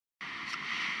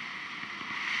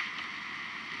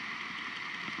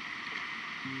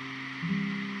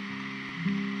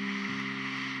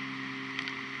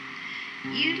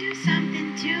you do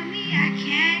something to me I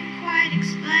can't quite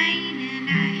explain, and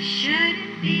I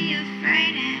shouldn't be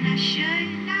afraid, and I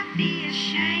should not be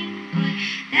ashamed. But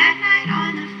that night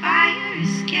on the fire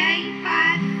escape,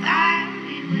 I thought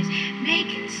it was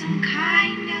making some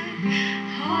kind of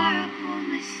horrible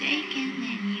mistake, and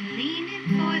then you leaned in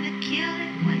for the kill.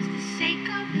 It was the sake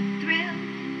of the thrill,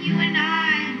 and you and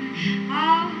I,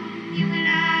 oh, you and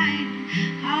I,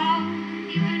 oh,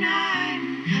 you and I,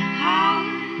 oh,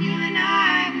 you and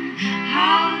I,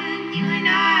 oh, you and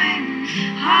I,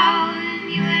 oh,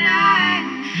 you and I,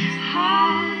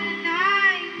 oh, and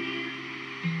I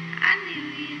knew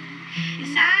you,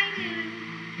 yes I knew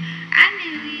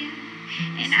you,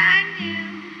 and I knew,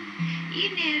 you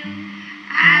knew,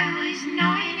 I was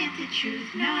gnawing at the truth,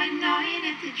 gnawing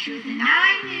at the truth, and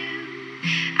I knew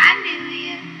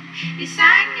you, yes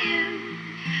I knew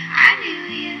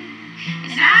you,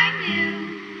 and I knew,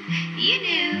 you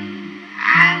knew,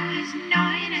 I was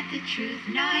gnawing at the truth,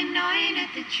 gnawing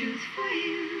at the truth for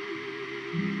you.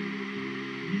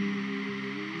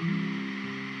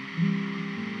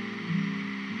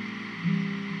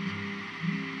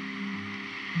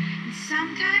 And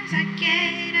sometimes I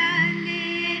get a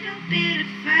little bit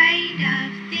afraid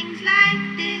of things like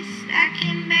this that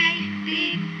can make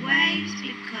big waves,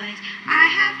 because I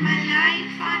have my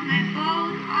life on my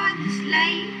boat on this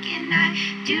lake, and I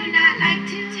do not like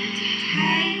to take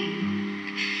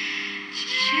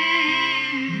chances.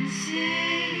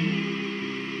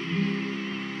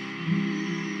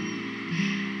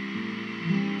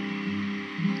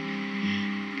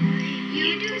 But you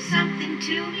do something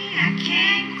to me I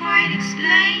can't quite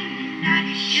explain, and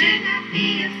I should not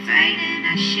be afraid, and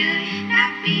I should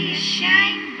not be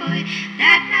ashamed. But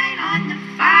that night on the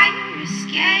fire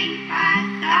escape, I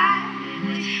thought it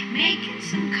was making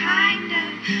some kind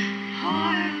of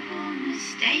horrible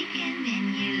mistake, and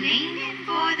then you leaned in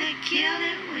for the kill.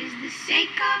 It was the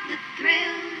sake of the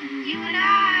thrill, and you and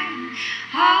I,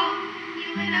 oh,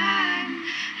 you and I,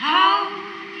 oh,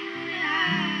 you and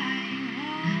I,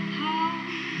 oh,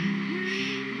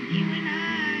 you and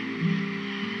I,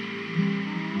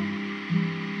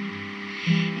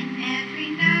 and every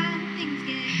now things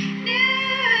get new,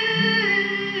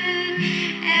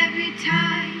 every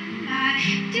time I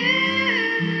do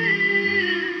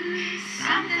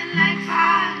something like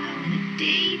follow the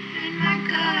deep in my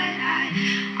gut. I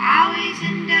always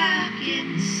end up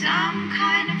getting some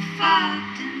kind of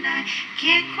fucked, and I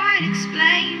can't quite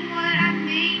explain what I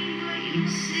mean, but you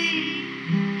see,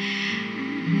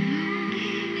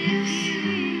 you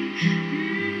see,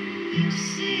 you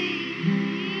see,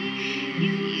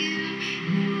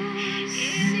 you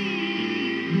see,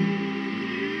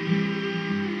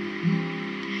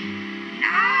 and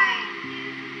I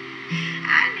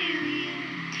knew you,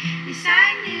 yes I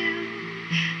knew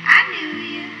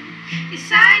you, yes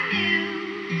I knew,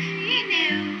 you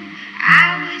knew, I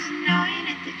was gnawing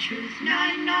at the truth,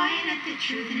 gnawing at the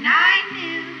truth, and I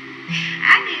knew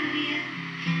you,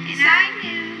 yes I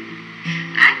knew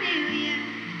you,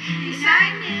 yes I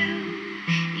knew,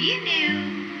 you knew,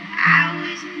 I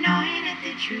was gnawing at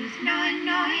the truth,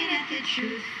 gnawing at the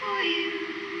truth for you.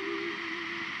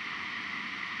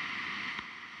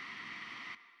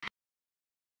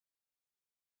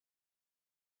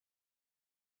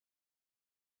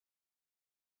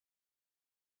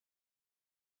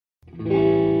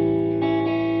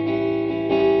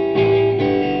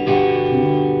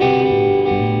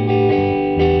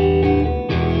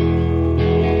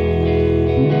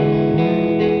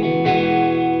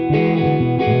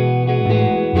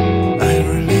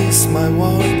 My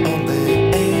word on the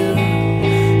air,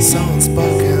 sound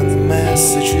spoken, the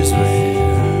message is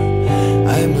rare.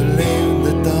 I believe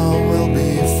that all will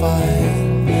be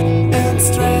fine, and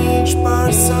strange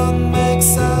person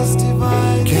makes us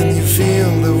divine. Can you feel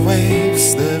the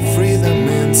waves, the freedom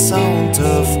and sound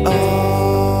of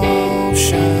ocean?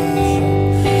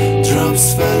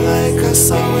 Drops fell like a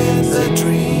song in the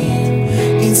dream,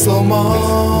 in slow motion.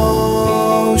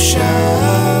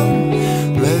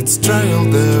 Let's trail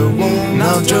the world,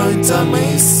 now join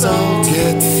tummy soul,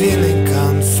 get feeling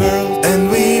unfurled, and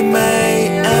we may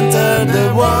enter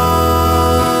the wide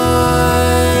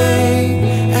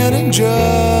and enjoy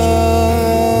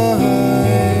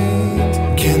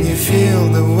it. Can you feel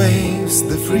the waves,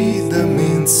 the freedom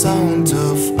in sound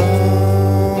of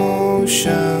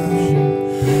ocean?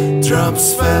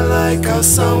 Drops fell like a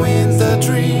song in the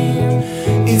dream,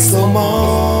 in slow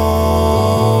motion.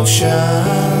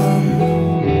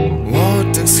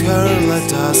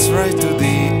 Let us right to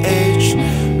the edge.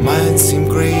 Might seem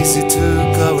crazy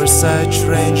to cover such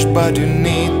range, but you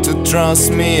need to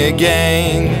trust me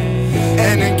again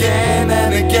and again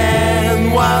and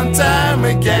again. one time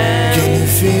again. Can you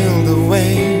feel the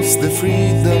waves, the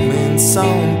freedom and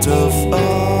sound of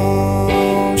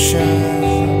ocean?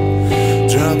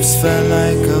 Drops fell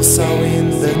like I saw in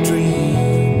the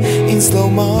dream, in slow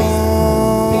motion.